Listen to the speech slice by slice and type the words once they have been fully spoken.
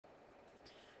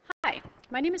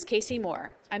My name is Casey Moore.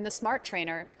 I'm the Smart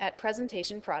Trainer at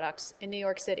Presentation Products in New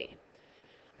York City.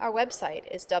 Our website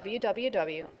is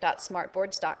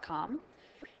www.smartboards.com,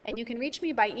 and you can reach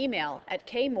me by email at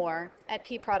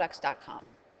kmoore@pproducts.com.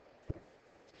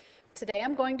 Today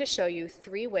I'm going to show you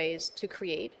 3 ways to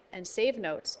create and save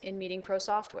notes in Meeting Pro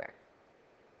software.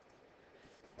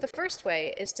 The first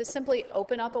way is to simply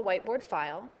open up a whiteboard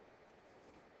file.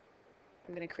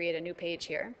 I'm going to create a new page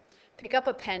here. Pick up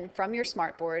a pen from your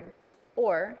smartboard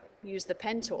or use the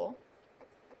pen tool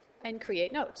and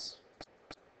create notes.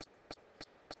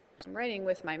 I'm writing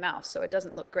with my mouse, so it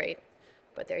doesn't look great,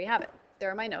 but there you have it.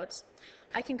 There are my notes.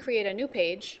 I can create a new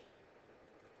page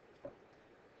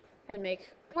and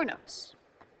make more notes.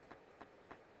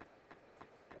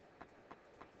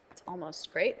 It's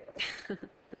almost great.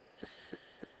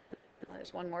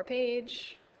 There's one more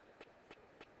page.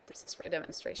 This is for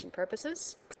demonstration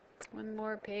purposes. One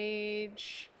more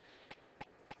page.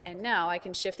 And now I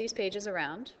can shift these pages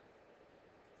around.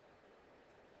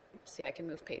 See, I can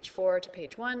move page 4 to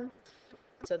page 1.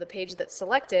 So the page that's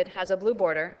selected has a blue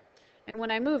border. And when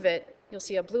I move it, you'll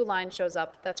see a blue line shows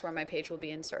up. That's where my page will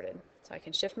be inserted. So I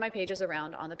can shift my pages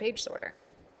around on the page sorter.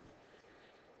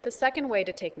 The second way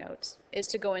to take notes is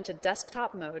to go into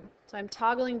desktop mode. So I'm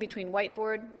toggling between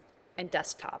whiteboard and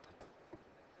desktop.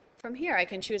 From here, I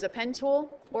can choose a pen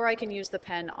tool, or I can use the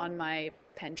pen on my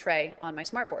pen tray on my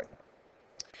smartboard.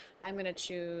 I'm going to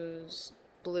choose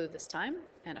blue this time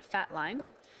and a fat line,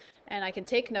 and I can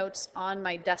take notes on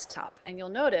my desktop. And you'll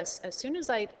notice as soon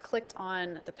as I clicked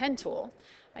on the pen tool,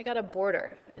 I got a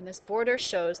border, and this border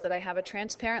shows that I have a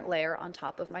transparent layer on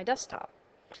top of my desktop.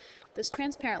 This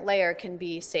transparent layer can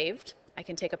be saved. I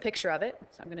can take a picture of it,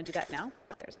 so I'm going to do that now.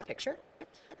 There's a picture.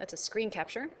 That's a screen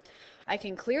capture. I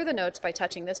can clear the notes by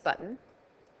touching this button,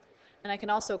 and I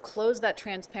can also close that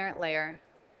transparent layer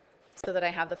so that I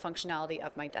have the functionality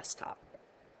of my desktop.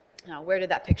 Now, where did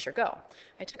that picture go?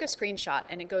 I took a screenshot,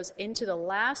 and it goes into the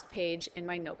last page in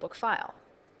my notebook file.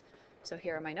 So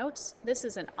here are my notes. This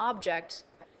is an object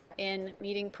in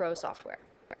Meeting Pro software.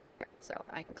 So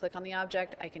I can click on the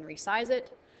object, I can resize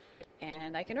it,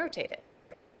 and I can rotate it.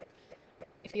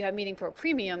 If you have Meeting Pro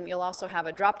Premium, you'll also have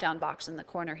a drop-down box in the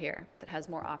corner here that has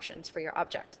more options for your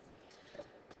object.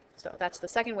 So that's the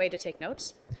second way to take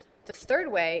notes. The third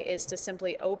way is to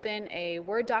simply open a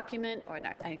Word document or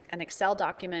an Excel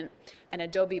document, an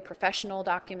Adobe Professional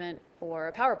document, or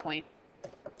a PowerPoint.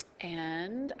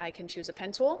 And I can choose a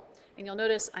pen tool. And you'll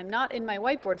notice I'm not in my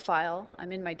whiteboard file,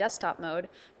 I'm in my desktop mode,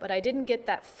 but I didn't get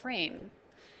that frame.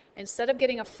 Instead of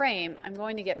getting a frame, I'm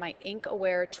going to get my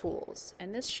ink-aware tools.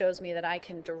 And this shows me that I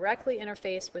can directly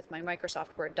interface with my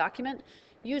Microsoft Word document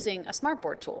using a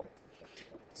smartboard tool.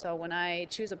 So when I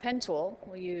choose a pen tool,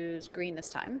 we'll use green this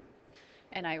time,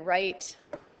 and I write,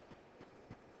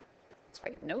 let's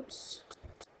write notes.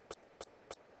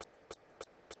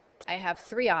 I have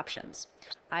 3 options.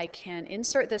 I can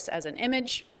insert this as an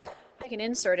image, I can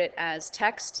insert it as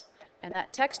text, and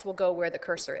that text will go where the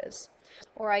cursor is.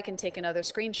 Or I can take another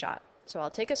screenshot. So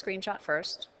I'll take a screenshot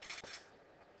first.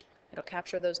 It'll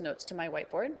capture those notes to my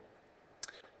whiteboard.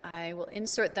 I will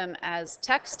insert them as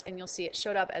text, and you'll see it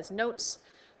showed up as notes.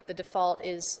 The default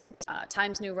is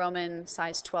Times New Roman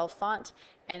size 12 font,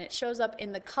 and it shows up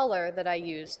in the color that I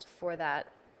used for that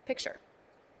picture.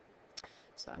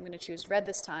 So I'm going to choose red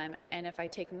this time, and if I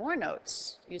take more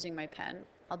notes using my pen,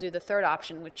 I'll do the third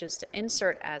option, which is to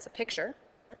insert as a picture,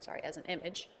 as an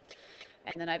image,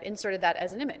 and then I've inserted that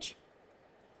as an image.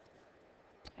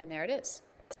 And there it is.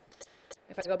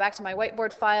 If I go back to my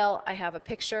whiteboard file, I have a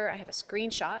picture, I have a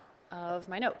screenshot of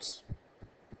my notes.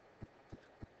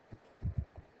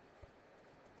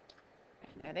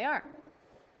 And there they are.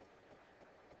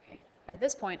 Okay. At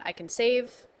this point, I can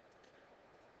save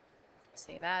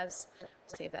as,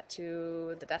 save that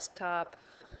to the desktop,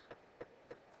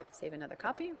 save another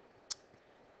copy.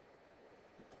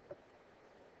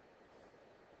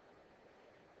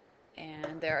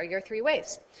 And there are your 3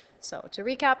 ways. So to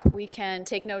recap, we can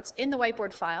take notes in the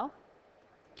whiteboard file.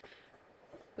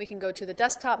 We can go to the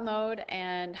desktop mode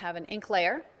and have an ink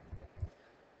layer.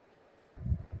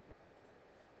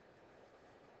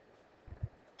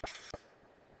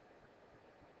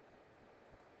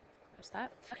 There's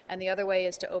that. And the other way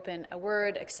is to open a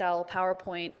Word, Excel,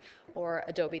 PowerPoint, or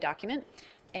Adobe document.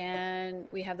 And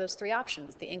we have those 3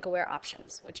 options, the ink-aware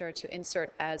options, which are to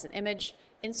insert as an image,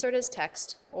 insert as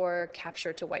text, or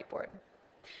capture to whiteboard.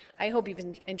 I hope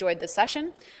you've enjoyed this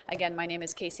session. Again, my name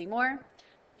is Casey Moore,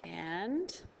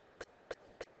 and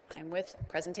I'm with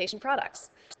Presentation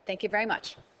Products. Thank you very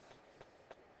much.